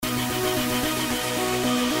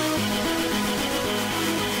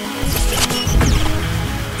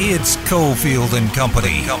It's Cofield and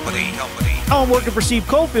Company. Oh, I'm working for Steve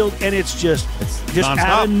Cofield, and it's just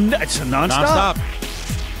nonstop. It's a nonstop.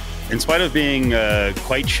 In spite of being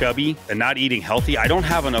quite chubby and not eating healthy, I don't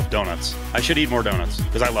have enough donuts. I should eat more donuts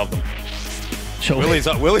because I love them. So Willie's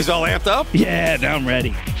all amped up? Yeah, now I'm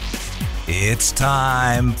ready. It's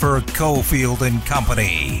time for Cofield and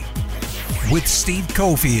Company with Steve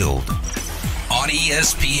Cofield on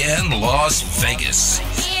ESPN Las Vegas.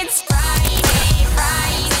 It's Friday,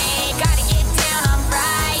 gotta get down on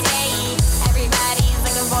Friday. Everybody's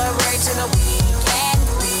looking forward to the weekend.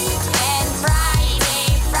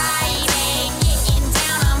 Friday, getting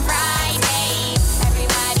down on Friday.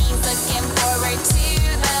 Everybody's looking forward to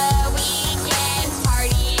the weekend.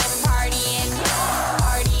 Partying,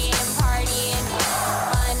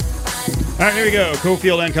 fun. All right, here we go.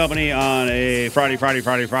 Cofield and Company on a Friday.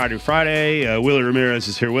 Willie Ramirez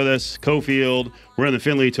is here with us. Cofield, we're in the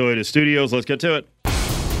Findlay Toyota Studios. Let's get to it.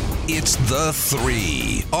 It's the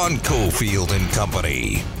 3 on Cofield and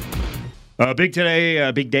Company. Big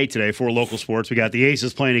day today for local sports. We got the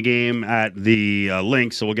Aces playing a game at the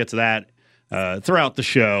Lynx, so we'll get to that throughout the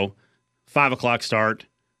show. 5 o'clock start.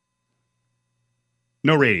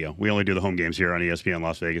 No radio. We only do the home games here on ESPN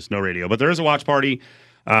Las Vegas. No radio. But there is a watch party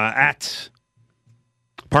at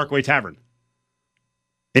Parkway Tavern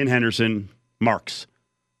in Henderson, Marks.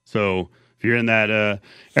 So if you're in that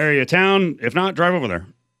area of town, if not, drive over there.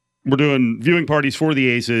 We're doing viewing parties for the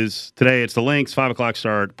Aces. Today it's the Lynx, 5 o'clock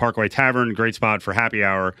start, Parkway Tavern, great spot for happy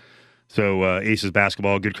hour. So Aces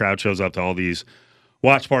basketball, good crowd shows up to all these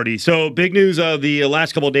watch parties. So big news of the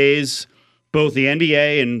last couple of days, both the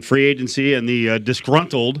NBA and free agency and the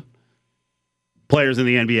disgruntled players in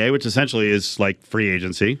the NBA, which essentially is like free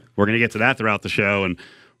agency. We're going to get to that throughout the show, and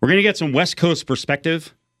we're going to get some West Coast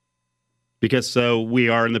perspective because we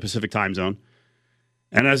are in the Pacific time zone.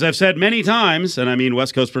 And as I've said many times, and I mean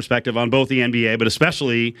West Coast perspective on both the NBA, but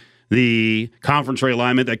especially the conference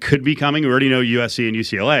realignment that could be coming. We already know USC and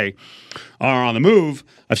UCLA are on the move.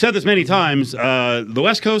 I've said this many times. The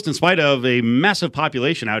West Coast, in spite of a massive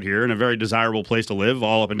population out here and a very desirable place to live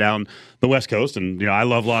all up and down the West Coast, and I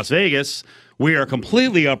love Las Vegas, we are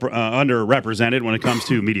completely underrepresented when it comes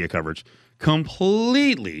to media coverage.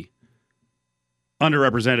 Completely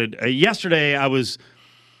underrepresented. Yesterday, I was...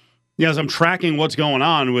 as I'm tracking what's going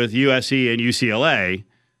on with USC and UCLA,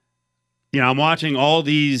 I'm watching all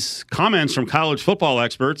these comments from college football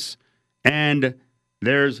experts, and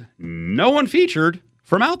there's no one featured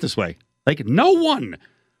from out this way. Like, no one.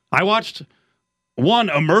 I watched one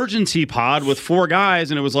emergency pod with 4 guys,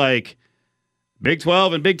 and it was like Big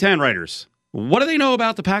 12 and Big 10 writers. What do they know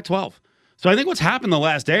about the Pac-12? So I think what's happened the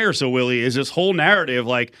last day or so, Willie, is this whole narrative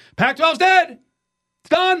like, Pac-12's dead. It's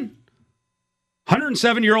done.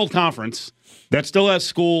 107-year-old conference that still has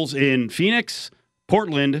schools in Phoenix,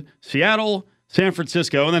 Portland, Seattle, San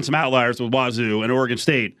Francisco, and then some outliers with Wazoo and Oregon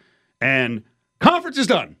State. And conference is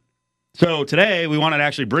done. So today we wanted to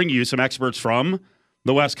actually bring you some experts from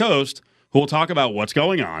the West Coast who will talk about what's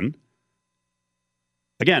going on.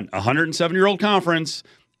 Again, a 107-year-old conference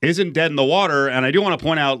isn't dead in the water. And I do want to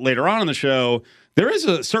point out later on in the show, there is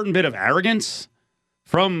a certain bit of arrogance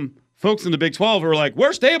from folks in the Big 12 who are like,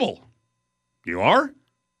 we're stable. You are?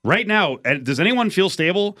 Right now, does anyone feel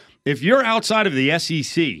stable? If you're outside of the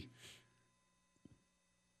SEC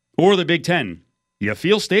or the Big Ten, you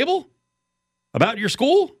feel stable about your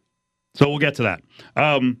school? So we'll get to that.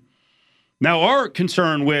 Now, our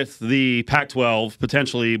concern with the Pac-12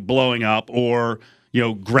 potentially blowing up or,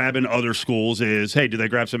 grabbing other schools is, hey, do they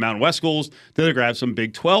grab some Mountain West schools? Do they grab some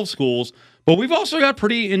Big 12 schools? But we've also got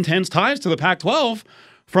pretty intense ties to the Pac-12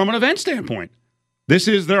 from an event standpoint. This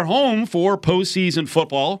is their home for postseason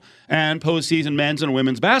football and postseason men's and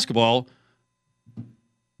women's basketball.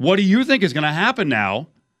 What do you think is going to happen now,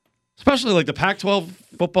 especially like the Pac-12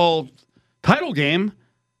 football title game?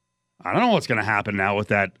 I don't know what's going to happen now with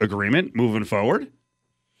that agreement moving forward.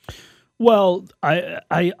 Well,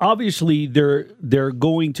 I obviously they're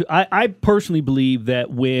going to. I personally believe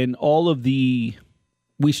that when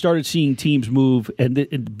we started seeing teams move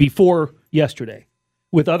and before yesterday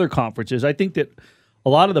with other conferences, I think that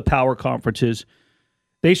a lot of the power conferences,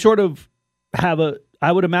 they sort of have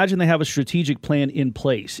I would imagine they have a strategic plan in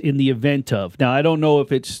place in the event of. Now, I don't know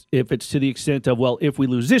if it's to the extent of, well, if we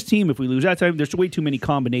lose this team, if we lose that time, there's way too many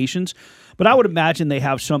combinations. But I would imagine they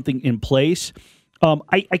have something in place.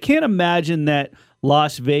 I can't imagine that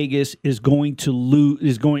Las Vegas is going to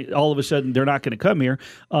lose, all of a sudden they're not going to come here.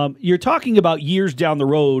 You're talking about years down the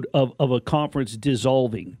road of a conference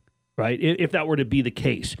dissolving, right? If that were to be the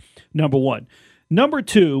case, number one. Number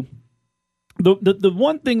two, the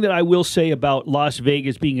one thing that I will say about Las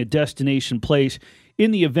Vegas being a destination place in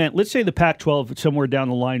the event, let's say the Pac-12 somewhere down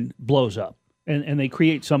the line blows up and they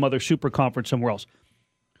create some other super conference somewhere else.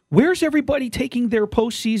 Where's everybody taking their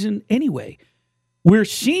postseason anyway? We're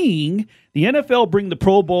seeing the NFL bring the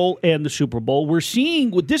Pro Bowl and the Super Bowl. We're seeing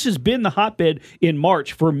this has been the hotbed in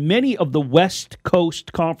March for many of the West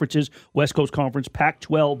Coast conferences, West Coast Conference,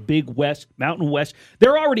 Pac-12, Big West, Mountain West.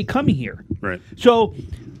 They're already coming here. Right. So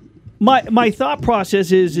my thought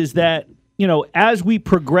process is that, as we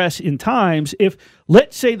progress in times, if,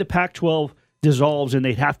 let's say, the Pac-12 dissolves and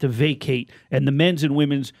they'd have to vacate and the men's and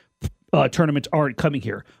women's tournaments aren't coming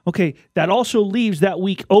here, okay, that also leaves that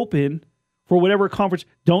week open for whatever conference.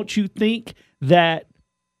 Don't you think that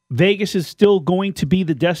Vegas is still going to be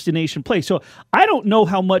the destination place? So I don't know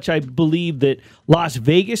how much I believe that Las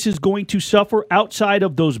Vegas is going to suffer outside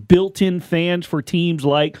of those built-in fans for teams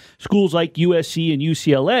like schools like USC and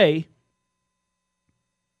UCLA,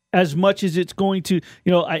 as much as it's going to,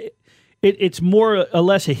 it's more or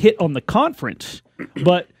less a hit on the conference.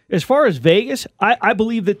 But as far as Vegas, I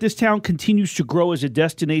believe that this town continues to grow as a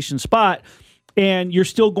destination spot, and you're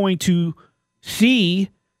still going to see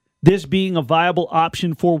this being a viable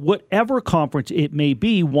option for whatever conference it may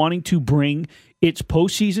be wanting to bring its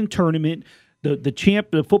postseason tournament,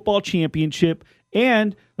 the football championship,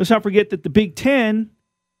 and let's not forget that the Big Ten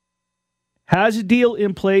has a deal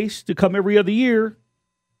in place to come every other year.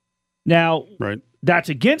 Now, right. That's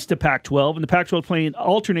against the Pac-12, and the Pac-12 playing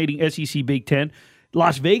alternating SEC Big Ten.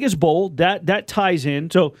 Las Vegas Bowl, that ties in.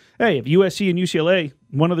 So, hey, if USC and UCLA,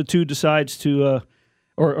 one of the two decides to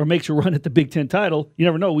or makes a run at the Big Ten title, you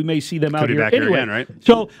never know. We may see them out Could be here back anyway. here again, right?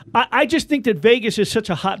 So I just think that Vegas is such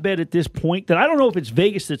a hotbed at this point that I don't know if it's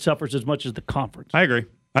Vegas that suffers as much as the conference. I agree.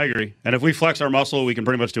 And if we flex our muscle, we can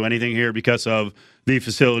pretty much do anything here because of the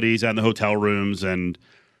facilities and the hotel rooms. And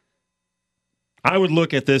I would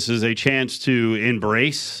look at this as a chance to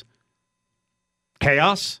embrace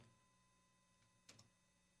chaos,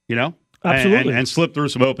 Absolutely. and slip through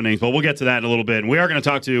some openings. But we'll get to that in a little bit. And we are going to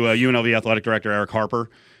talk to UNLV Athletic Director Eric Harper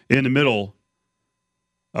in the middle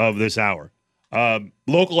of this hour.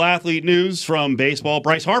 Local athlete news from baseball.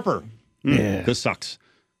 Bryce Harper. Yeah. This sucks.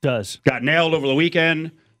 Does. Got nailed over the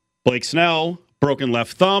weekend. Blake Snell, broken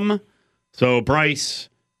left thumb. So Bryce,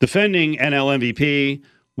 defending NL MVP,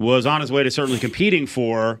 was on his way to certainly competing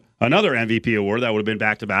for another MVP award. That would have been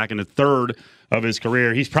back-to-back and a third of his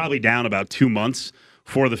career. He's probably down about 2 months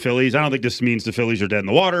for the Phillies. I don't think this means the Phillies are dead in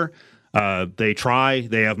the water. They try.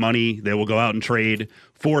 They have money. They will go out and trade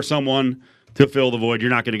for someone to fill the void. You're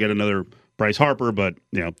not going to get another Bryce Harper, but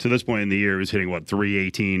to this point in the year, he was hitting,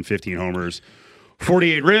 318, 15 homers,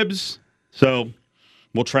 48 ribs. So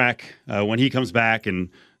we'll track when he comes back and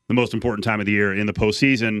the most important time of the year in the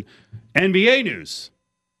postseason. NBA news.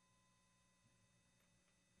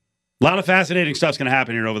 A lot of fascinating stuff's going to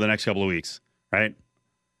happen here over the next couple of weeks, right?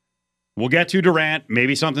 We'll get to Durant.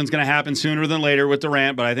 Maybe something's going to happen sooner than later with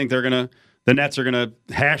Durant, but I think the Nets are going to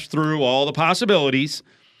hash through all the possibilities.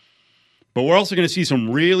 But we're also going to see some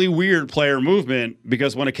really weird player movement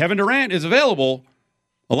because when a Kevin Durant is available,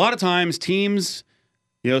 a lot of times teams,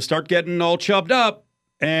 start getting all chubbed up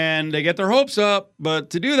and they get their hopes up. But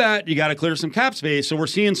to do that, you got to clear some cap space. So we're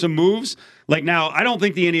seeing some moves. Like now, I don't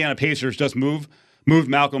think the Indiana Pacers just moved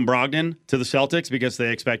Malcolm Brogdon to the Celtics because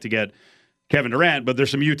they expect to get Kevin Durant, but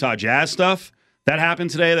there's some Utah Jazz stuff that happened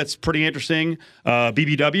today that's pretty interesting.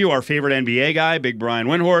 BBW, our favorite NBA guy, Big Brian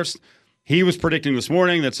Windhorst, he was predicting this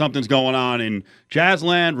morning that something's going on in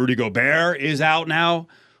Jazzland. Rudy Gobert is out now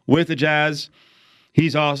with the Jazz.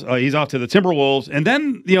 He's off to the Timberwolves. And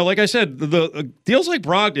then, like I said, the deals like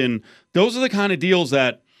Brogdon, those are the kind of deals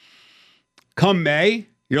that come May,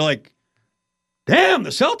 you're like, damn, the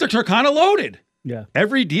Celtics are kind of loaded. Yeah.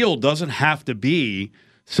 Every deal doesn't have to be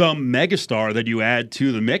some megastar that you add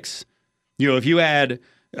to the mix. If you add,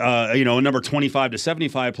 a number 25 to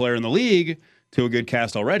 75 player in the league to a good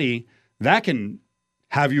cast already, that can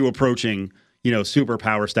have you approaching,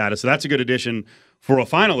 superpower status. So that's a good addition for a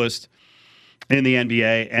finalist in the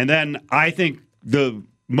NBA. And then I think the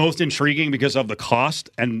most intriguing because of the cost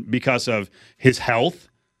and because of his health,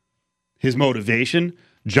 his motivation,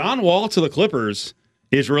 John Wall to the Clippers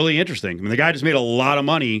is really interesting. I mean, the guy just made a lot of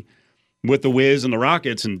money with the Wiz and the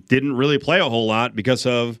Rockets and didn't really play a whole lot because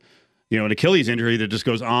of, an Achilles injury that just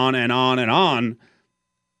goes on and on and on.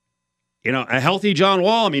 A healthy John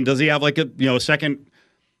Wall, I mean, does he have a second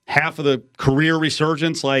half of the career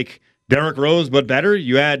resurgence like Derrick Rose, but better?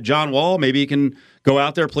 You add John Wall, maybe he can go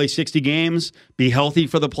out there, play 60 games, be healthy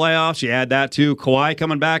for the playoffs. You add that to Kawhi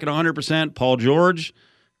coming back at 100%, Paul George,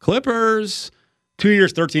 Clippers, 2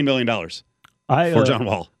 years, $13 million. for John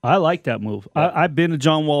Wall. I like that move. I've been a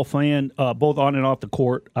John Wall fan, both on and off the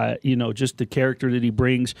court. Just the character that he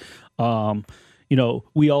brings.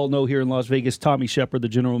 We all know here in Las Vegas, Tommy Shepard, the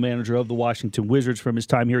general manager of the Washington Wizards from his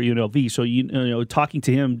time here at UNLV. So, talking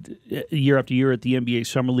to him year after year at the NBA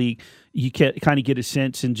Summer League, you can kind of get a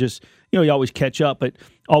sense and just, you always catch up, but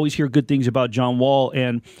always hear good things about John Wall.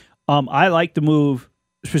 And I like the move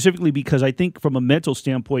specifically because I think from a mental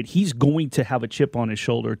standpoint, he's going to have a chip on his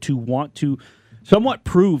shoulder to want to somewhat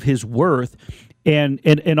prove his worth.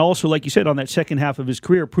 And also, like you said, on that second half of his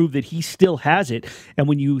career, prove that he still has it. And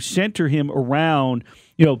when you center him around,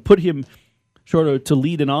 put him sort of to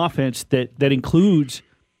lead an offense that includes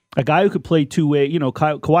a guy who could play two-way,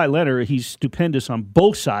 Kawhi Leonard, he's stupendous on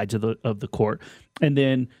both sides of the court. And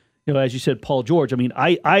then, as you said, Paul George. I mean,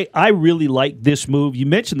 I really like this move. You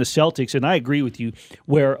mentioned the Celtics, and I agree with you,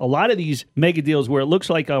 where a lot of these mega deals where it looks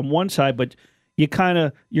like on one side, but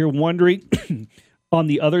you're wondering on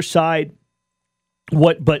the other side,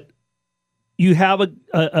 but you have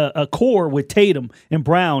a core with Tatum and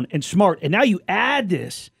Brown and Smart, and now you add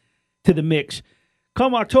this to the mix.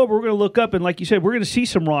 Come October, we're going to look up, and like you said, we're going to see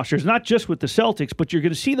some rosters, not just with the Celtics, but you're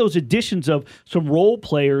going to see those additions of some role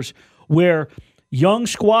players where young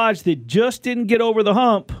squads that just didn't get over the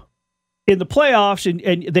hump in the playoffs,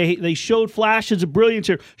 and they showed flashes of brilliance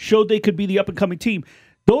or showed they could be the up-and-coming team.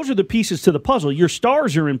 Those are the pieces to the puzzle. Your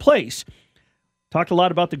stars are in place. Talked a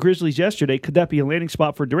lot about the Grizzlies yesterday. Could that be a landing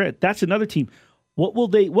spot for Durant? That's another team.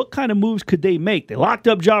 What kind of moves could they make? They locked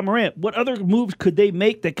up Ja Morant. What other moves could they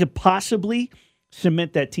make that could possibly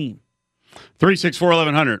cement that team?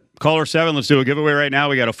 364-1100. Caller 7. Let's do a giveaway right now.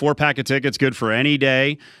 We got a 4-pack of tickets good for any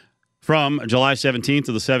day from July 17th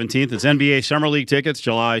to the 17th. It's NBA Summer League tickets,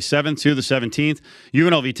 July 7th to the 17th.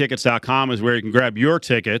 UNLVtickets.com is where you can grab your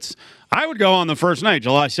tickets. I would go on the first night,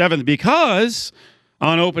 July 7th, because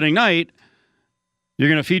on opening night, you're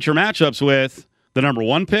going to feature matchups with the number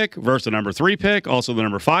 1 pick versus the number 3 pick, also the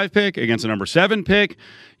number 5 pick against the number 7 pick.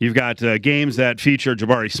 You've got games that feature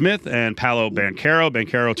Jabari Smith and Paolo Banchero.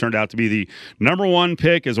 Banchero turned out to be the number 1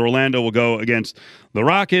 pick as Orlando will go against the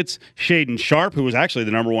Rockets. Shaedon Sharpe, who was actually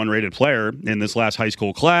the number 1 rated player in this last high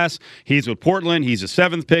school class. He's with Portland. He's the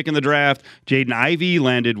 7th pick in the draft. Jaden Ivey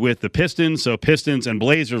landed with the Pistons, so Pistons and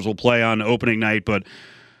Blazers will play on opening night, but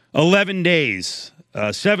 11 days.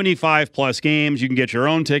 75-plus games. You can get your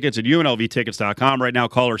own tickets at UNLVtickets.com. Right now,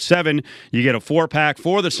 caller 7, you get a 4-pack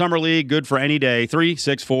for the Summer League, good for any day,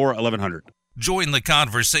 364-1100. Join the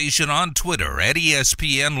conversation on Twitter at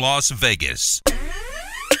ESPN Las Vegas.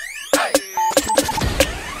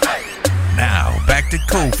 Now, back to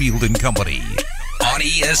Cofield and Company on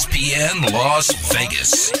ESPN Las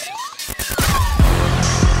Vegas.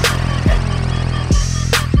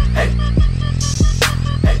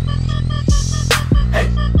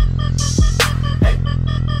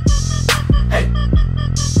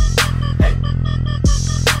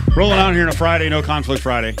 Rolling on here on a Friday, no conflict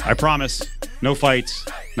Friday. I promise. No fights.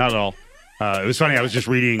 Not at all. It was funny. I was just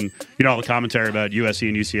reading, all the commentary about USC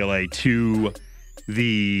and UCLA to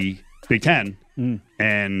the Big Ten.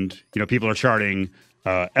 And, people are charting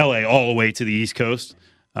LA all the way to the East Coast.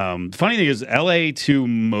 The funny thing is LA to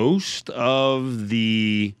most of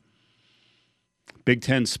the Big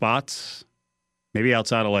Ten spots, maybe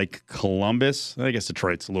outside of like Columbus. I guess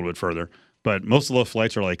Detroit's a little bit further. But most of the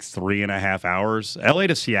flights are like 3.5 hours. LA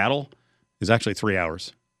to Seattle is actually 3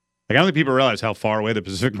 hours. Like, I don't think people realize how far away the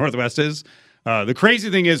Pacific Northwest is. The crazy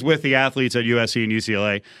thing is with the athletes at USC and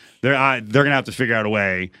UCLA, they're going to have to figure out a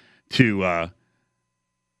way to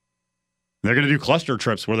they're going to do cluster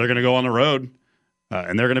trips where they're going to go on the road.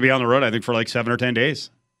 And they're going to be on the road, I think, for like 7 or 10 days.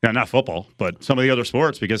 Yeah, not football, but some of the other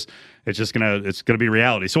sports, because it's just gonna be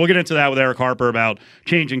reality. So we'll get into that with Eric Harper about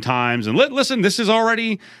changing times. And listen, this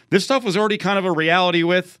stuff was already kind of a reality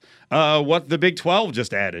with what the Big 12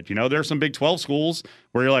 just added. There's some Big 12 schools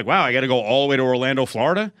where you're like, wow, I got to go all the way to Orlando,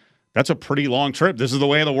 Florida. That's a pretty long trip. This is the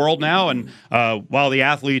way of the world now. And while the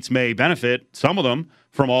athletes may benefit, some of them,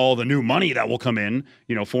 from all the new money that will come in,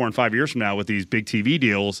 4 and 5 years from now with these big TV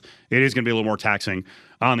deals, it is going to be a little more taxing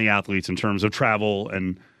on the athletes in terms of travel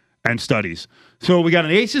and studies. So we got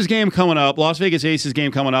an Aces game coming up, Las Vegas Aces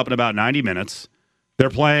game coming up in about 90 minutes.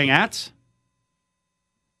 They're playing at?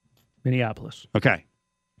 Minneapolis. Okay.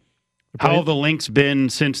 How have the Lynx been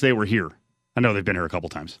since they were here? I know they've been here a couple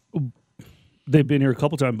times. They've been here a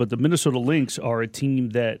couple times, but the Minnesota Lynx are a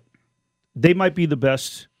team that they might be the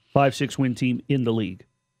best 5-6 win team in the league.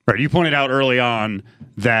 Right. You pointed out early on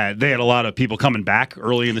that they had a lot of people coming back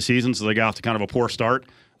early in the season, so they got off to kind of a poor start.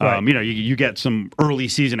 Right. You get some early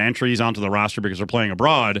season entries onto the roster because they're playing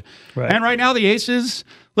abroad. Right. And right now the Aces,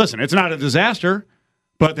 listen, it's not a disaster,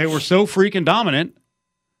 but they were so freaking dominant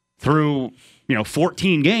through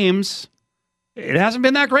 14 games. It hasn't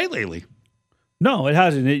been that great lately. No, it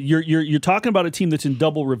hasn't. You're talking about a team that's in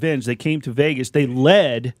double revenge. They came to Vegas. They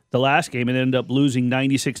led the last game and ended up losing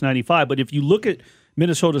 96-95. But if you look at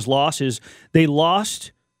Minnesota's losses, they've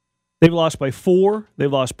lost by 4,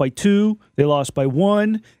 they've lost by 2, they lost by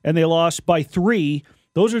 1, and they lost by 3.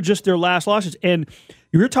 Those are just their last losses. And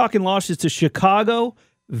you're talking losses to Chicago,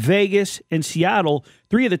 Vegas, and Seattle,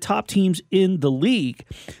 3 of the top teams in the league.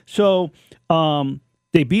 So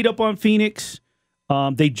they beat up on Phoenix.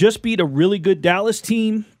 They just beat a really good Dallas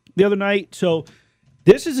team the other night. So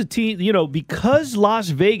this is a team, because Las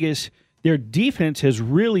Vegas, their defense has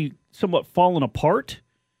really somewhat fallen apart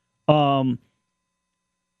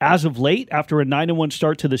as of late after a 9-1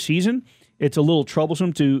 start to the season. It's a little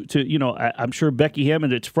troublesome to I'm sure Becky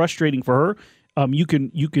Hammond, it's frustrating for her. You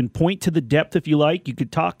can point to the depth if you like. You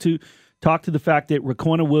could talk to the fact that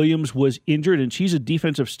Raquana Williams was injured, and she's a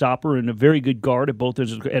defensive stopper and a very good guard at both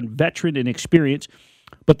ends, and veteran and experience.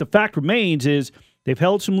 But the fact remains is they've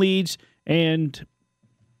held some leads and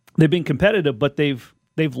they've been competitive, but they've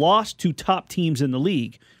lost to top teams in the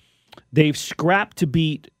league. They've scrapped to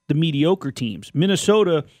beat the mediocre teams.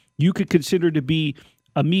 Minnesota, you could consider to be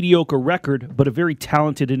a mediocre record, but a very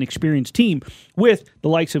talented and experienced team with the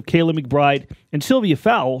likes of Kayla McBride and Sylvia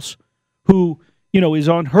Fowles, who, is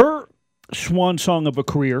on her swan song of a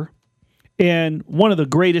career and one of the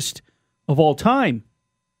greatest of all time.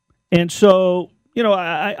 And so,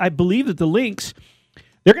 I believe that the Lynx,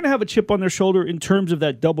 they're going to have a chip on their shoulder in terms of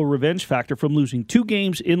that double revenge factor from losing 2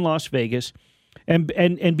 games in Las Vegas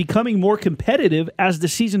and becoming more competitive as the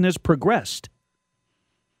season has progressed.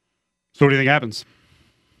 So what do you think happens?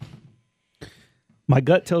 My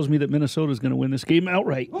gut tells me that Minnesota is going to win this game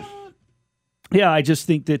outright. Yeah, I just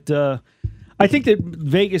think that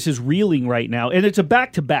Vegas is reeling right now, and it's a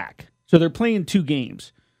back-to-back. So they're playing 2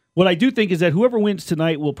 games. What I do think is that whoever wins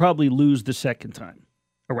tonight will probably lose the second time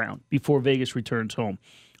around before Vegas returns home.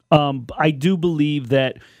 I do believe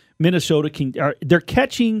that Minnesota they're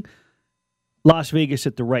catching Las Vegas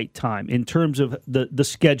at the right time in terms of the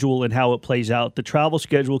schedule and how it plays out. The travel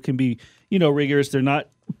schedule can be, rigorous. They're not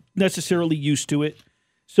necessarily used to it.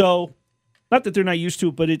 So, not that they're not used to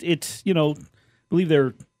it, but it's I believe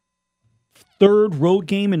their 3rd road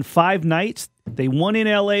game in 5 nights. They won in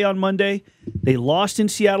L.A. on Monday. They lost in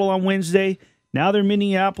Seattle on Wednesday. Now they're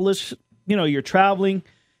Minneapolis. You're traveling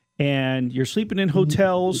and you're sleeping in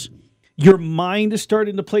hotels. Your mind is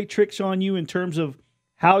starting to play tricks on you in terms of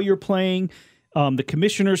how you're playing. The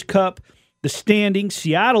Commissioner's Cup, the standings.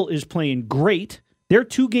 Seattle is playing great. They're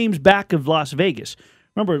 2 games back of Las Vegas.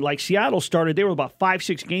 Remember, like Seattle started, they were about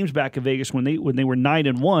 5-6 games back of Vegas when they were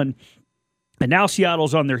 9-1, and now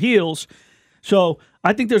Seattle's on their heels. So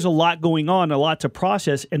I think there's a lot going on, a lot to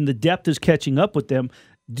process, and the depth is catching up with them.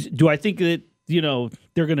 Do I think that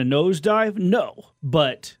they're going to nosedive? No,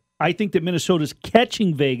 but I think that Minnesota's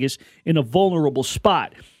catching Vegas in a vulnerable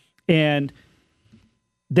spot, and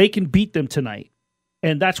they can beat them tonight.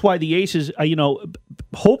 And that's why the Aces,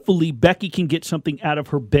 hopefully Becky can get something out of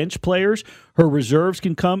her bench players. Her reserves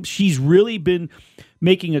can come. She's really been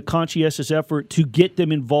making a conscientious effort to get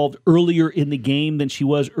them involved earlier in the game than she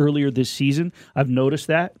was earlier this season. I've noticed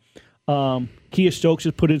that. Kia Stokes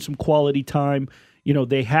has put in some quality time.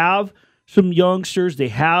 They have some youngsters. They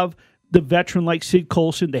have the veteran like Sid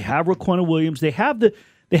Colson. They have Raquana Williams. They have the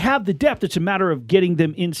depth. It's a matter of getting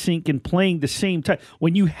them in sync and playing the same time.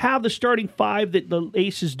 When you have the starting 5 that the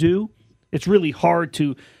Aces do, it's really hard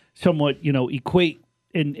to somewhat, equate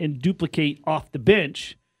and duplicate off the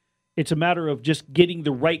bench. It's a matter of just getting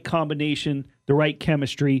the right combination, the right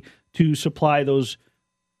chemistry to supply those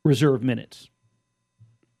reserve minutes.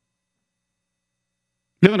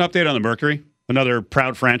 You have an update on the Mercury, another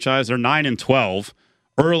proud franchise. They're 9-12.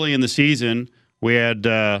 Early in the season, we had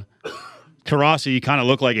Taurasi kind of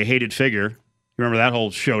looked like a hated figure. You remember that whole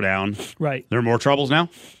showdown? Right. There are more troubles now?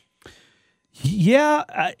 Yeah.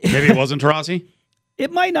 Maybe it wasn't Taurasi?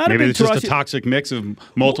 It might not have been Maybe it's just Taurasi. a toxic mix of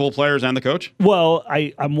multiple players and the coach? Well,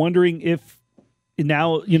 I'm wondering if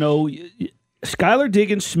now, Skylar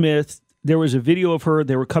Diggins-Smith, there was a video of her.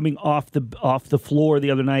 They were coming off the floor the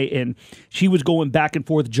other night, and she was going back and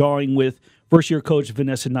forth jawing with first-year coach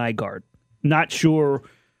Vanessa Nygaard. Not sure.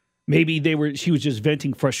 Maybe she was just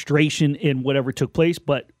venting frustration in whatever took place,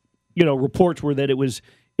 but reports were that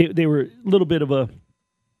they were a little bit of a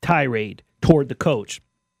tirade toward the coach.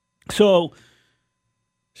 So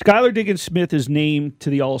Skylar Diggins-Smith is named to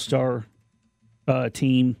the All-Star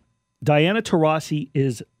team. Diana Taurasi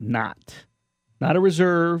is not a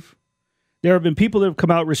reserve. There have been people that have come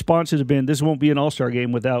out. Responses have been, this won't be an All-Star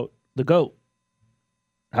game without the GOAT.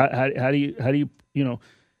 How do you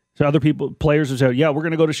so other players have said, yeah, we're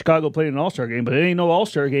going to go to Chicago play an All-Star game, but it ain't no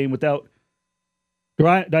All-Star game without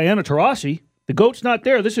Diana Taurasi. The GOAT's not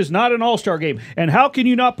there. This is not an All-Star game. And how can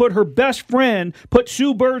you not put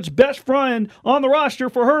Sue Bird's best friend on the roster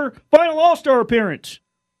for her final All-Star appearance?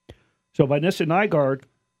 So Vanessa Nygaard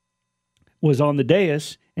was on the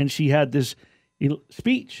dais, and she had this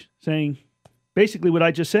speech saying basically what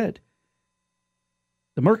I just said.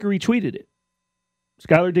 The Mercury tweeted it.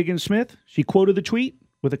 Skylar Diggins-Smith, she quoted the tweet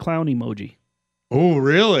with a clown emoji. Oh,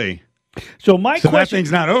 really? So question, that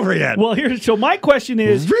thing's not over yet. Well, my question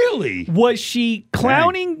is, really, was she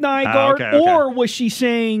clowning Nygaard, or was she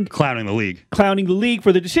saying clowning the league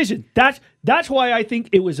for the decision? That's why I think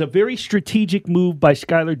it was a very strategic move by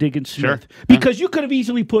Skylar Diggins-Smith, because you could have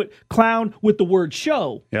easily put clown with the word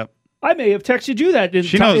show. Yep. I may have texted you that in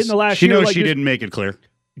the last year. She knows like she didn't make it clear.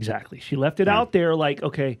 Exactly. She left it out there like,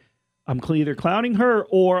 okay, I'm either clowning her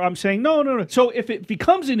or I'm saying no. So if it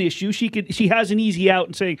becomes an issue, she has an easy out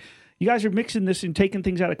and saying, you guys are mixing this and taking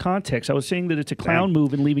things out of context. I was saying that it's a clown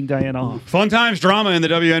move and leaving Diana off. Fun times, drama in the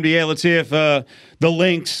WNBA. Let's see if the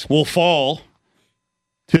Lynx will fall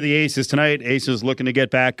to the Aces tonight. Aces looking to get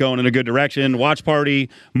back going in a good direction. Watch party.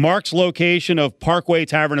 Mark's location of Parkway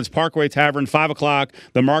Tavern. It's Parkway Tavern, 5 o'clock.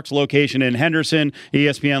 The Mark's location in Henderson,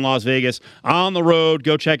 ESPN Las Vegas. On the road,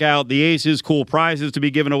 go check out the Aces. Cool prizes to be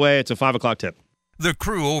given away. It's a 5 o'clock tip. The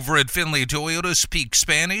crew over at Finley Toyota speak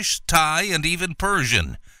Spanish, Thai, and even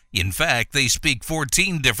Persian. In fact, they speak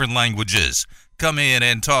 14 different languages. Come in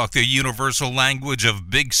and talk the universal language of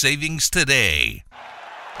big savings today.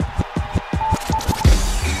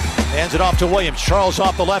 Hands it off to Williams. Charles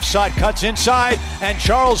off the left side, cuts inside, and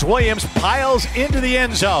Charles Williams piles into the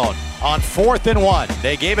end zone on 4th and 1.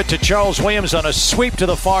 They gave it to Charles Williams on a sweep to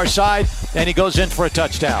the far side, and he goes in for a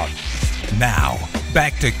touchdown. Now,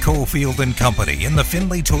 back to Cofield and Company in the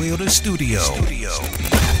Finley Toyota studio.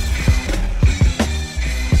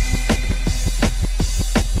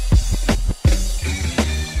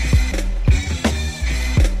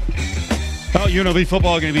 Well, UNLV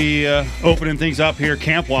football going to be opening things up here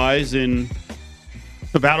camp-wise in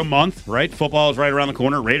about a month, right? Football is right around the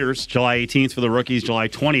corner. Raiders, July 18th for the rookies, July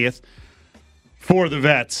 20th for the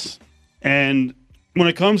vets. And when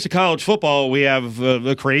it comes to college football, we have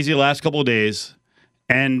the crazy last couple of days.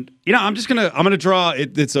 And, I'm going to draw,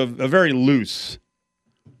 it's a very loose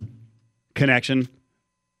connection.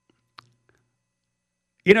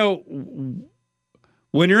 When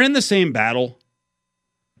you're in the same battle,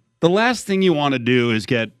 the last thing you want to do is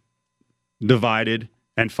get divided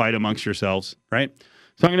and fight amongst yourselves, right?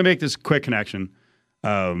 So I'm going to make this quick connection.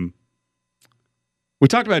 We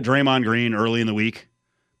talked about Draymond Green early in the week,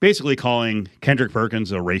 basically calling Kendrick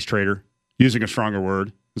Perkins a race traitor, using a stronger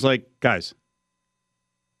word. It's like, guys,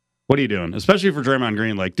 what are you doing? Especially for Draymond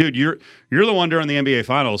Green. Like, dude, you're the one during the NBA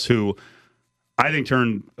Finals who I think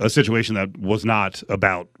turned a situation that was not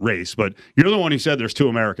about race, but you're the one who said there's two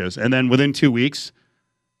Americas. And then within 2 weeks,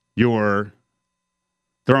 you're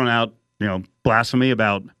throwing out, blasphemy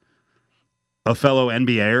about a fellow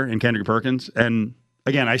NBAer in Kendrick Perkins. And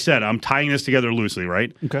again, I said I'm tying this together loosely,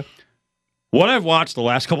 right? Okay. What I've watched the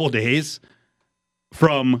last couple of days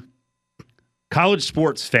from college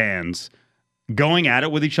sports fans going at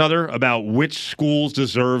it with each other about which schools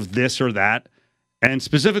deserve this or that, and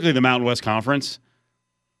specifically the Mountain West Conference,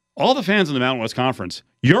 all the fans in the Mountain West Conference,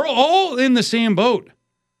 you're all in the same boat.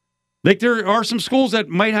 Like, there are some schools that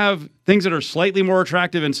might have things that are slightly more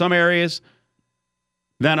attractive in some areas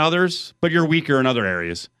than others, but you're weaker in other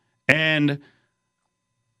areas. And,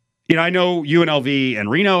 I know UNLV and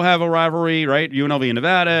Reno have a rivalry, right? UNLV and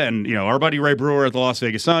Nevada, and, our buddy Ray Brewer at the Las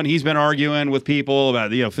Vegas Sun, he's been arguing with people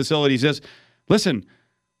about, facilities. Listen,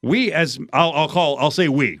 I'll say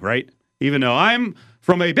we, right? Even though I'm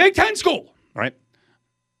from a Big Ten school, right?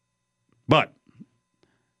 But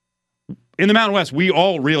in the Mountain West, we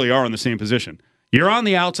all really are in the same position. You're on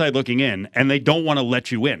the outside looking in, and they don't want to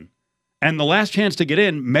let you in. And the last chance to get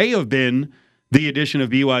in may have been the addition of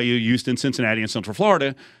BYU, Houston, Cincinnati, and Central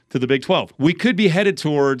Florida to the Big 12. We could be headed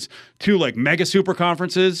towards two mega super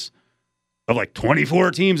conferences of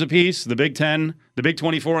 24 teams apiece, the Big 10, the Big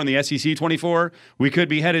 24, and the SEC 24. We could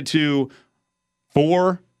be headed to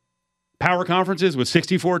 4 power conferences with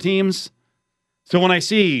 64 teams. So when I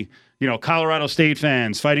see Colorado State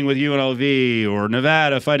fans fighting with UNLV, or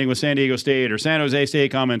Nevada fighting with San Diego State, or San Jose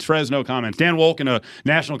State comments, Fresno comments. Dan Wolken, a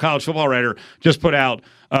national college football writer, just put out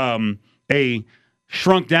a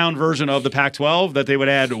shrunk-down version of the Pac-12 that they would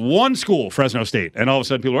add one school, Fresno State, and all of a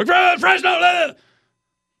sudden people are like, Fresno!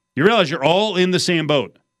 You realize you're all in the same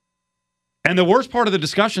boat. And the worst part of the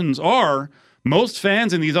discussions are most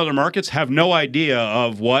fans in these other markets have no idea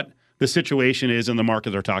of what the situation is in the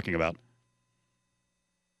market they're talking about.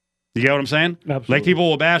 You get what I'm saying? Absolutely. Like, people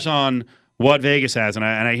will bash on what Vegas has, and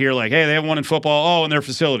I hear like, hey, they have one in football. Oh, and their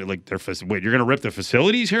facility. Like, wait, you're going to rip the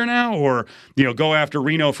facilities here now, or go after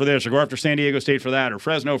Reno for this, or go after San Diego State for that, or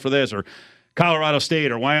Fresno for this, or Colorado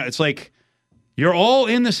State, or why? It's like you're all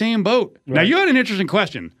in the same boat. Right. Now, you had an interesting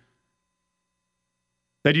question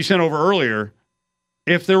that you sent over earlier.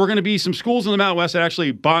 If there were going to be some schools in the Mountain West that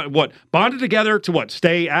actually bonded together to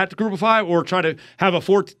stay at the Group of Five, or try to have a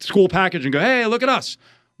 4-school package and go, hey, look at us.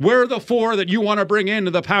 We're the 4 that you want to bring into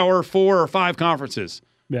the Power 4 or 5 conferences.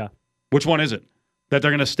 Yeah. Which one is it? That they're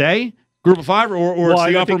going to stay Group of 5, or it's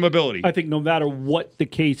the upper mobility? I think no matter what the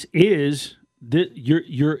case is,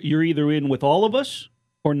 you're either in with all of us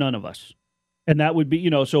or none of us, and that would be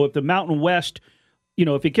So if the Mountain West,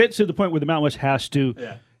 if it gets to the point where the Mountain West has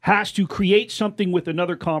to create something with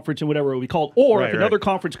another conference and whatever it would be called, or if another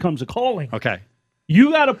conference comes a calling, okay,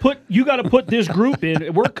 you got to put this group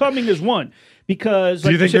in. We're coming as one. Because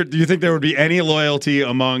do you think there would be any loyalty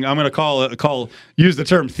among? I'm going to use the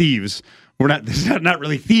term thieves. We're not. This is not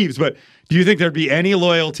really thieves, but do you think there'd be any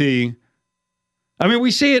loyalty? I mean,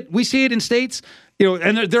 we see it in states,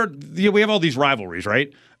 and we have all these rivalries,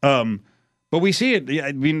 right? But we see it.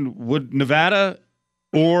 I mean, would Nevada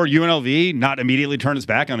or UNLV not immediately turn its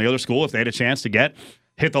back on the other school if they had a chance to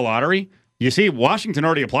hit the lottery? You see, Washington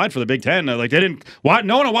already applied for the Big Ten. Like, they didn't.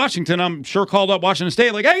 No one in Washington, I'm sure, called up Washington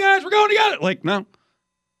State like, "Hey guys, we're going together." Like, no,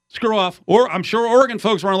 screw off. Or I'm sure Oregon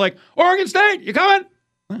folks weren't like, "Oregon State, you coming?"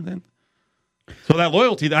 So that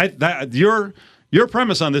loyalty, that your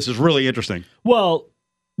premise on this is really interesting. Well,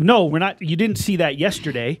 no, we're not. You didn't see that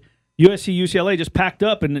yesterday. USC, UCLA just packed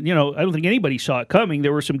up, and I don't think anybody saw it coming.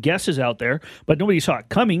 There were some guesses out there, but nobody saw it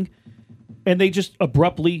coming, and they just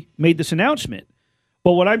abruptly made this announcement.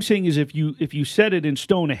 But what I'm saying is, if you set it in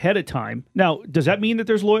stone ahead of time, now does that mean that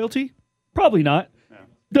there's loyalty? Probably not. No.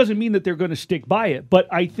 Doesn't mean that they're going to stick by it.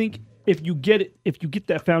 But I think if you get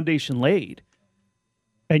that foundation laid,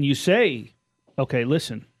 and you say, okay,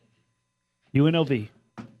 listen, UNLV,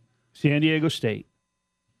 San Diego State,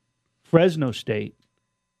 Fresno State,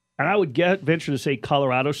 and I would venture to say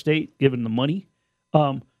Colorado State, given the money,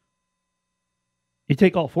 you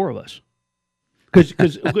take all 4 of us.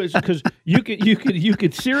 Because you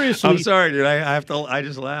could seriously. I'm sorry, dude. I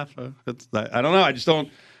just laugh. I don't know. I just don't.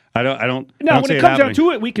 I don't. Now, when it comes down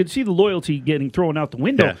to it, we could see the loyalty getting thrown out the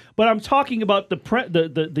window. Yeah. But I'm talking about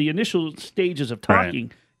the initial stages of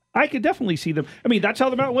talking. Right. I could definitely see them. I mean, that's how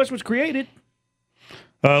the Mountain West was created.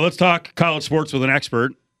 Let's talk college sports with an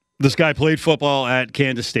expert. This guy played football at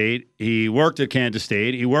Kansas State. He worked at Kansas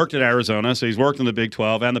State. He worked at Arizona, so he's worked in the Big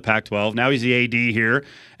 12 and the Pac-12. Now he's the AD here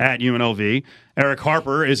at UNLV. Eric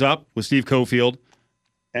Harper is up with Steve Cofield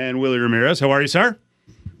and Willie Ramirez. How are you, sir?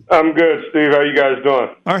 I'm good, Steve. How you guys doing?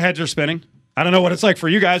 Our heads are spinning. I don't know what it's like for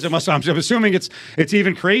you guys. I'm assuming it's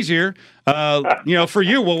even crazier. For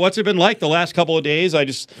you, well, what's it been like the last couple of days?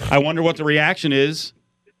 I wonder what the reaction is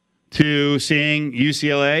to seeing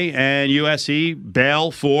UCLA and USC bail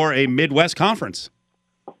for a Midwest conference.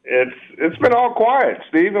 It's been all quiet,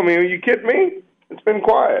 Steve. I mean, are you kidding me? It's been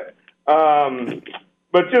quiet.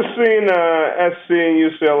 But just seeing SC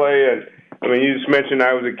and UCLA, and I mean, you just mentioned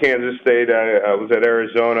I was at Kansas State. I was at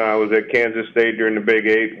Arizona. I was at Kansas State during the Big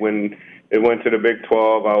 8 when it went to the Big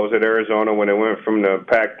 12. I was at Arizona when it went from the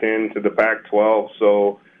Pac-10 to the Pac-12.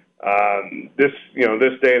 So this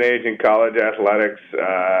day and age in college athletics,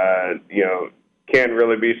 can't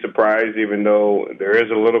really be surprised, even though there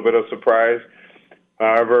is a little bit of surprise.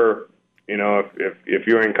 However, if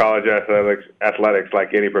you're in college athletics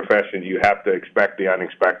like any profession, you have to expect the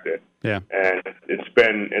unexpected. Yeah. And it's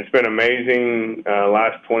been amazing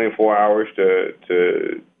last 24 hours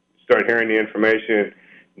to start hearing the information,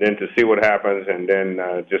 then to see what happens, and then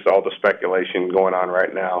just all the speculation going on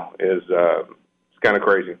right now is it's kind of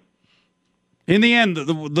crazy. In the end,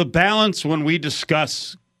 the balance when we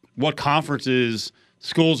discuss what conferences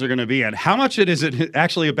schools are going to be at, how much is it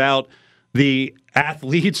actually about the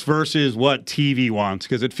athletes versus what TV wants?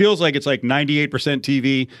 Because it feels like it's like 98%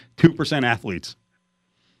 TV, 2% athletes.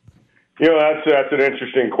 That's an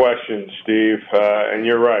interesting question, Steve. And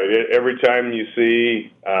you're right. Every time you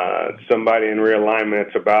see somebody in realignment,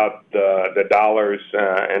 it's about the dollars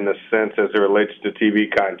in the sense as it relates to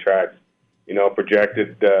TV contracts.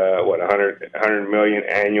 Projected, $100 million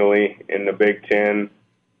annually in the Big Ten.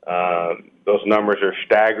 Those numbers are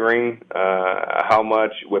staggering. How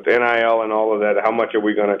much, with NIL and all of that, how much are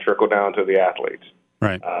we going to trickle down to the athletes?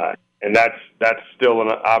 Right. And that's still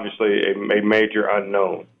obviously a major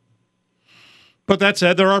unknown. But that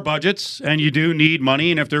said, there are budgets, and you do need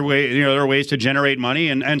money. And if there are ways to generate money,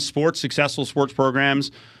 and successful sports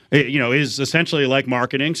programs, is essentially like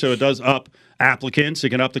marketing. So it does up applicants. It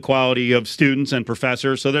can up the quality of students and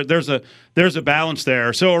professors. So there's a balance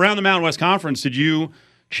there. So around the Mountain West Conference, did you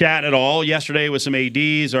chat at all yesterday with some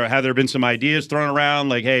ADs, or have there been some ideas thrown around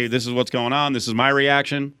like, hey, this is what's going on, this is my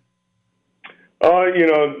reaction?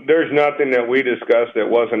 There's nothing that we discussed that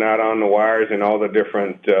wasn't out on the wires, and all the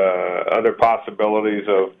different other possibilities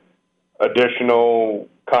of additional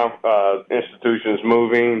institutions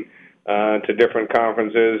moving to different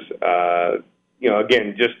conferences.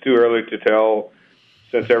 Again, just too early to tell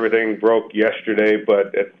since everything broke yesterday,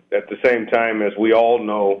 but at the same time, as we all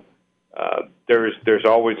know, there's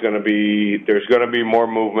always going to be more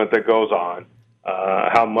movement that goes on.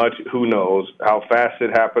 How much, who knows? How fast it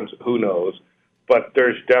happens, who knows? But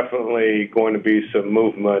there's definitely going to be some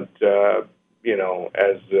movement, as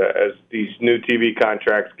these new TV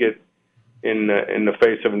contracts get in the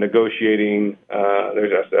face of negotiating. I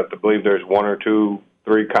have to believe there's 1 or 2,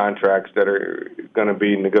 3 contracts that are going to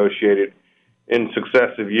be negotiated in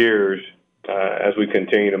successive years as we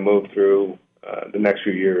continue to move through the next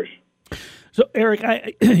few years. So, Eric,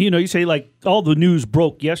 you say like all the news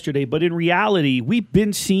broke yesterday, but in reality, we've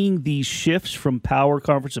been seeing these shifts from power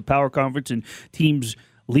conference to power conference and teams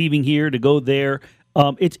leaving here to go there.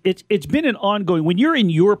 It's been an ongoing. When you're in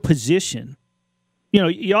your position,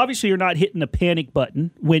 you obviously are not hitting the panic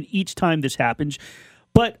button when each time this happens,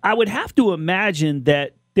 but I would have to imagine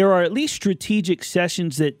that there are at least strategic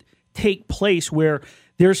sessions that take place where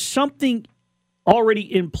there's something already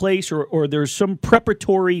in place or there's some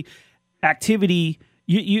preparatory activity.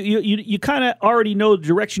 You kind of already know the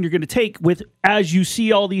direction you're going to take as you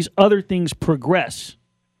see all these other things progress.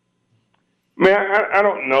 Man, I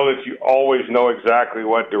don't know that you always know exactly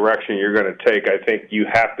what direction you're going to take. I think you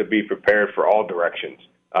have to be prepared for all directions.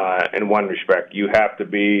 In one respect, you have to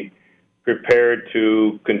be prepared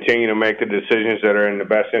to continue to make the decisions that are in the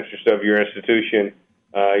best interest of your institution,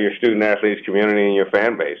 your student athletes, community, and your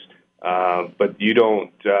fan base. But you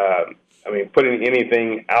don't. Putting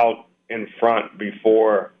anything out in front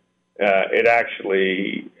before it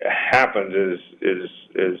actually happens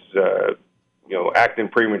is acting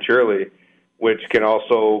prematurely, which can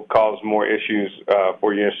also cause more issues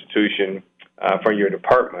for your institution, for your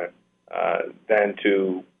department, than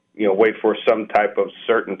to wait for some type of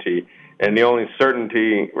certainty. And the only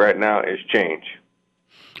certainty right now is change.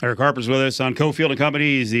 Eric Harper's with us on Cofield &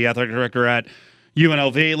 Company. He's the athletic director at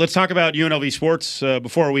UNLV. Let's talk about UNLV sports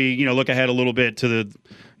before we look ahead a little bit to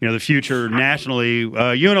the future nationally.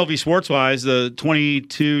 UNLV sports-wise, the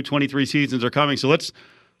 22-23 seasons are coming. So let's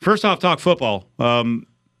first off talk football.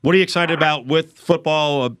 What are you excited about with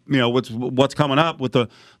football? What's coming up with the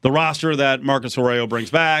roster that Marcus Arroyo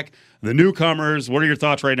brings back, the newcomers. What are your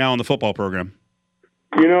thoughts right now on the football program?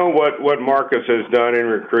 What Marcus has done in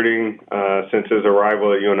recruiting since his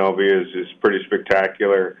arrival at UNLV is pretty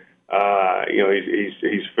spectacular.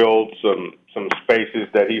 He's filled some spaces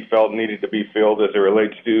that he felt needed to be filled as it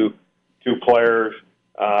relates to players.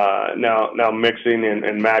 Now mixing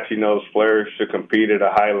and matching those players to compete at a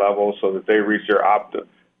high level so that they reach their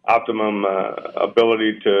optimum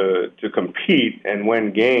ability to compete and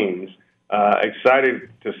win games. Excited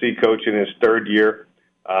to see Coach in his third year.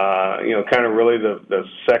 Kind of really the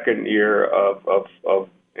second year of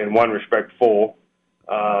in one respect full.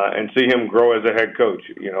 And see him grow as a head coach.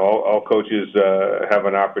 All coaches have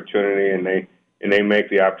an opportunity, and they make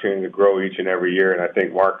the opportunity to grow each and every year. And I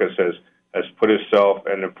think Marcus has put himself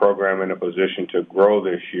and the program in a position to grow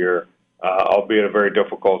this year, albeit a very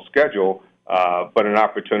difficult schedule, but an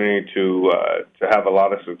opportunity to have a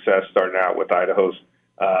lot of success starting out with Idaho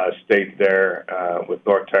State there, with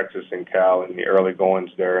North Texas and Cal in the early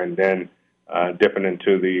goings there, and then dipping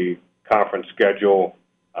into the conference schedule.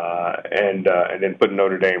 And then putting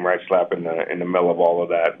Notre Dame right slap in the middle of all of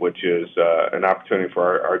that, which is an opportunity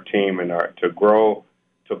for our team and to grow,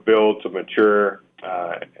 to build, to mature,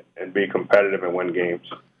 and be competitive and win games.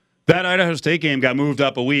 That Idaho State game got moved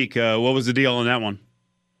up a week. What was the deal on that one?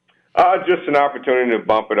 Just an opportunity to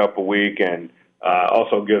bump it up a week, and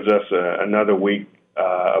also gives us another week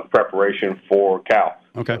of preparation for Cal.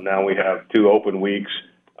 Okay. So now we have 2 open weeks.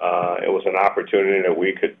 It was an opportunity that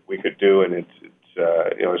we could do, and it's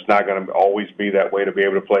not going to always be that way to be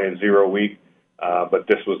able to play in 0 week, but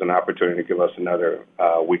this was an opportunity to give us another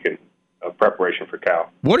weekend of preparation for Cal.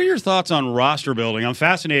 What are your thoughts on roster building? I'm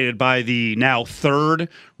fascinated by the now third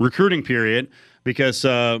recruiting period because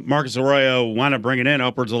Marcus Arroyo wound up bringing in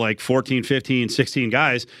upwards of like 14, 15, 16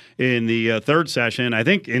 guys in the third session. I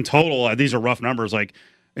think in total, these are rough numbers, like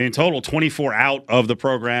in total, 24 out of the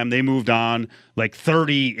program. They moved on, like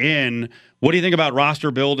 30 in. What do you think about roster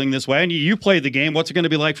building this way? And you played the game. What's it going to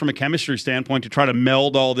be like from a chemistry standpoint to try to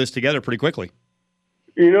meld all this together pretty quickly?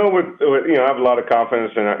 I have a lot of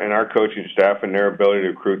confidence in our coaching staff and their ability to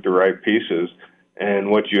recruit the right pieces. And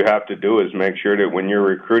what you have to do is make sure that when you're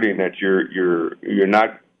recruiting, that you're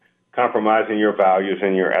not compromising your values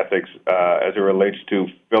and your ethics as it relates to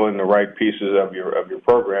filling the right pieces of your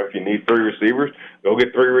program. If you need 3 receivers, go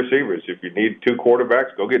get 3 receivers. If you need 2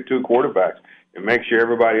 quarterbacks, go get 2 quarterbacks. And make sure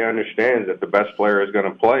everybody understands that the best player is going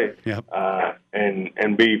to play. Yep.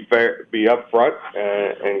 And be fair, be upfront,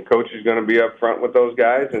 and coach is going to be upfront with those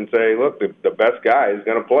guys and say, look, the best guy is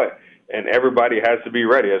going to play, and everybody has to be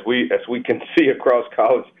ready. As we can see across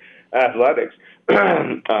college athletics,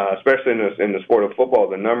 especially in the sport of football,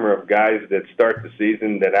 the number of guys that start the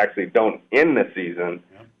season that actually don't end the season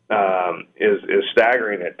is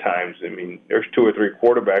staggering at times. I mean, there's 2 or 3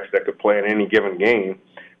 quarterbacks that could play in any given game.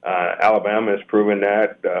 Alabama has proven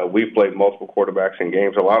that. We've played multiple quarterbacks in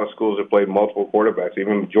games. A lot of schools have played multiple quarterbacks.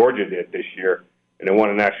 Even Georgia did this year, and they won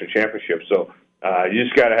a national championship. So you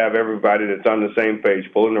just got to have everybody that's on the same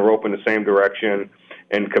page, pulling the rope in the same direction,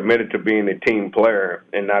 and committed to being a team player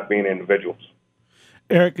and not being individuals.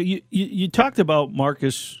 Eric, you talked about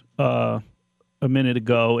Marcus a minute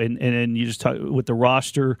ago, and you just talked with the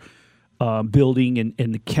roster building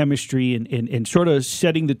and the chemistry and sort of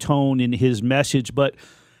setting the tone in his message. But,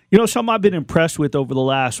 something I've been impressed with over the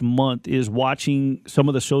last month is watching some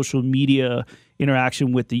of the social media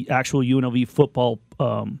interaction with the actual UNLV football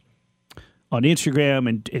on Instagram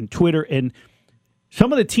and Twitter and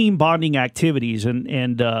some of the team bonding activities.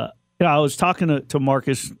 And I was talking to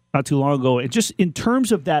Marcus not too long ago, and just in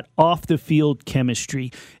terms of that off-the-field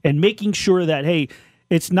chemistry and making sure that, hey,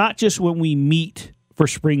 it's not just when we meet for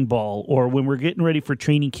spring ball or when we're getting ready for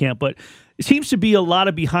training camp, but it seems to be a lot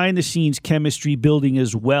of behind-the-scenes chemistry building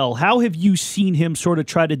as well. How have you seen him sort of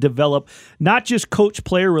try to develop not just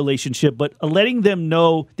coach-player relationship, but letting them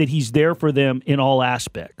know that he's there for them in all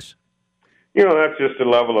aspects? That's just the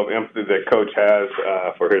level of empathy that Coach has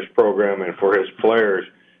for his program and for his players.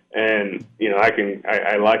 And,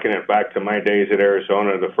 I liken it back to my days at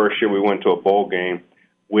Arizona. The first year we went to a bowl game,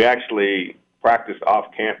 we actually practiced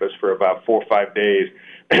off campus for about 4 or 5 days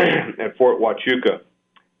at Fort Huachuca.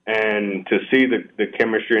 And to see the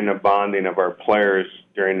chemistry and the bonding of our players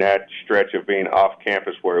during that stretch of being off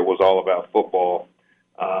campus where it was all about football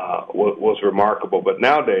was remarkable. But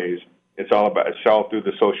nowadays, it's all through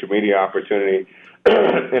the social media opportunity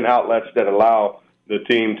and outlets that allow the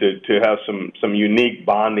team to have some unique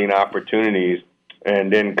bonding opportunities.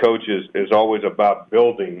 And then Coach is always about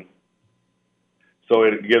building. So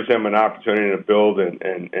it gives him an opportunity to build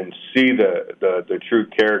and see the true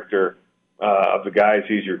character of the guys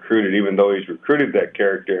he's recruited. Even though he's recruited that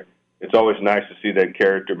character, it's always nice to see that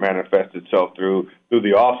character manifest itself through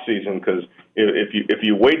the off season. Because if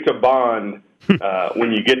you wait to bond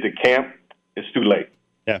when you get to camp, it's too late.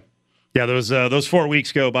 Yeah, those 4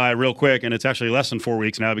 weeks go by real quick, and it's actually less than 4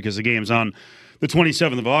 weeks now because the game's on the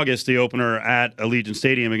 27th of August, the opener at Allegiant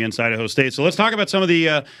Stadium against Idaho State. So let's talk about some of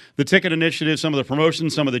the ticket initiatives, some of the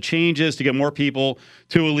promotions, some of the changes to get more people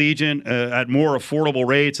to Allegiant at more affordable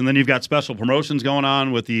rates, and then you've got special promotions going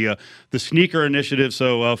on with the sneaker initiative.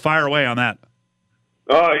 So fire away on that.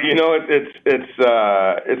 It's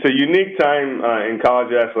a unique time in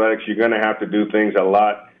college athletics. You're going to have to do things a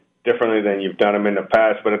lot differently than you've done them in the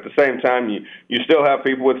past. But at the same time, you still have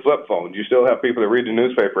people with flip phones. You still have people that read the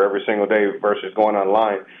newspaper every single day versus going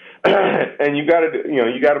online. And you got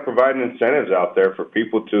to provide incentives out there for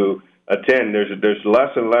people to attend. There's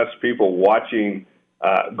less and less people watching,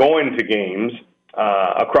 going to games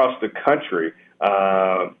across the country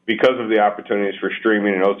because of the opportunities for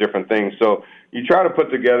streaming and those different things. So you try to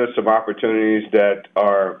put together some opportunities that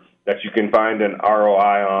you can find an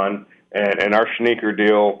ROI on, and our sneaker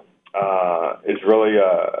deal is really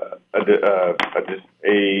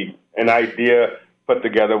an idea put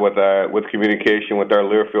together with communication with our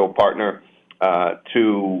Learfield partner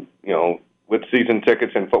with season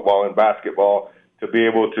tickets in football and basketball to be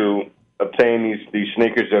able to obtain these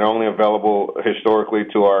sneakers that are only available historically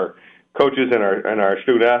to our coaches and our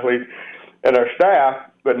student athletes and our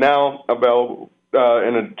staff, but now available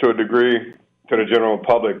to a degree to the general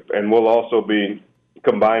public. And we'll also be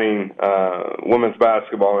combining women's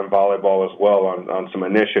basketball and volleyball as well on some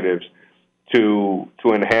initiatives to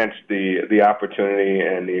enhance the opportunity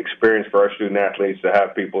and the experience for our student athletes to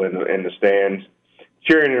have people in the stands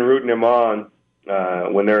cheering and rooting them on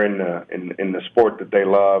when they're in the sport that they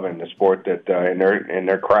love and the sport that in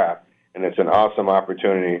their craft. And it's an awesome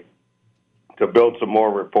opportunity to build some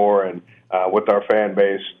more rapport and with our fan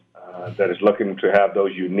base that is looking to have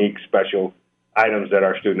those unique, special items that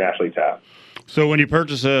our student athletes have. So when you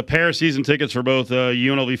purchase a pair of season tickets for both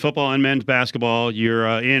UNLV football and men's basketball, you're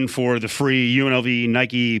in for the free UNLV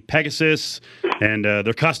Nike Pegasus, and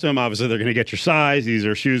they're custom. Obviously, they're going to get your size. These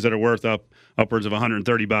are shoes that are worth upwards of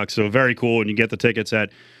 $130. So very cool, and you get the tickets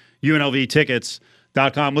at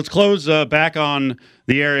UNLVtickets.com. Let's close back on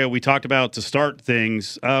the area we talked about to start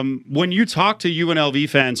things. When you talk to UNLV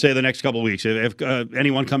fans, say the next couple of weeks, if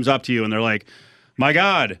anyone comes up to you and they're like, my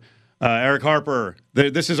God, Eric Harper,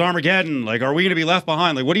 this is Armageddon. Like, are we going to be left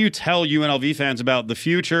behind? Like, what do you tell UNLV fans about the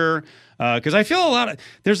future? Because I feel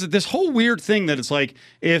there's this whole weird thing that it's like,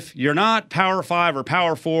 if you're not Power 5 or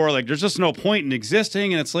Power 4, like, there's just no point in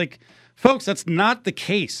existing. And it's like, folks, that's not the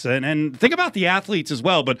case. And think about the athletes as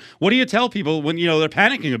well. But what do you tell people when, they're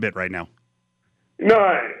panicking a bit right now?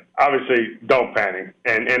 No, obviously, don't panic.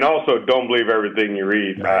 And also don't believe everything you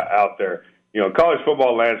read out there. College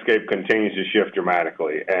football landscape continues to shift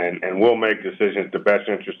dramatically, and we'll make decisions in the best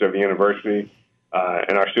interest of the university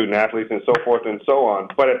and our student athletes and so forth and so on.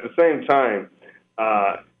 But at the same time,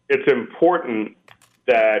 it's important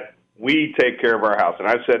that we take care of our house. And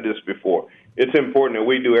I've said this before. It's important that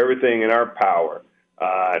we do everything in our power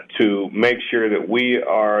to make sure that we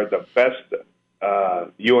are the best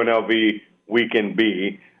UNLV we can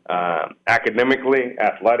be academically,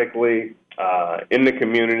 athletically, in the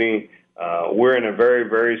community. We're in a very,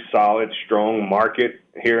 very solid, strong market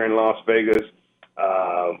here in Las Vegas.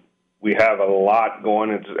 We have a lot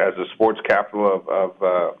going as the sports capital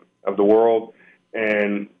of the world,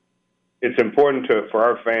 and it's important for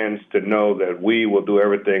our fans to know that we will do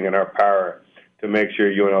everything in our power to make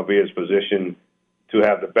sure UNLV is positioned to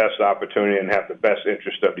have the best opportunity and have the best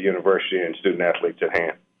interest of the university and student athletes at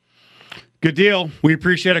hand. Good deal. We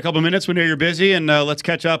appreciate a couple of minutes. We know you're busy, and let's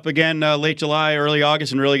catch up again late July, early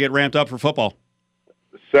August, and really get ramped up for football.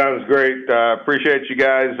 Sounds great. Appreciate you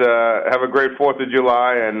guys. Have a great 4th of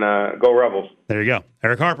July, and go Rebels. There you go.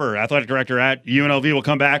 Eric Harper, athletic director at UNLV, will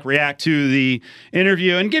come back, react to the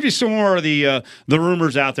interview, and give you some more of the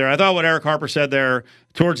rumors out there. I thought what Eric Harper said there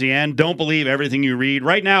towards the end, don't believe everything you read.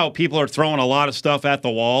 Right now, people are throwing a lot of stuff at the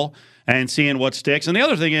wall and seeing what sticks. And the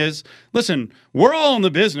other thing is, listen, we're all in the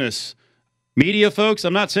business. Media folks,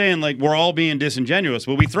 I'm not saying like we're all being disingenuous,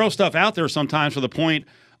 but we throw stuff out there sometimes for the point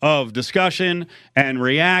of discussion and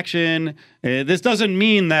reaction. This doesn't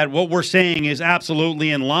mean that what we're saying is absolutely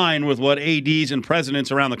in line with what ADs and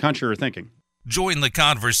presidents around the country are thinking. Join the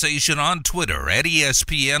conversation on Twitter at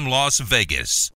ESPN Las Vegas.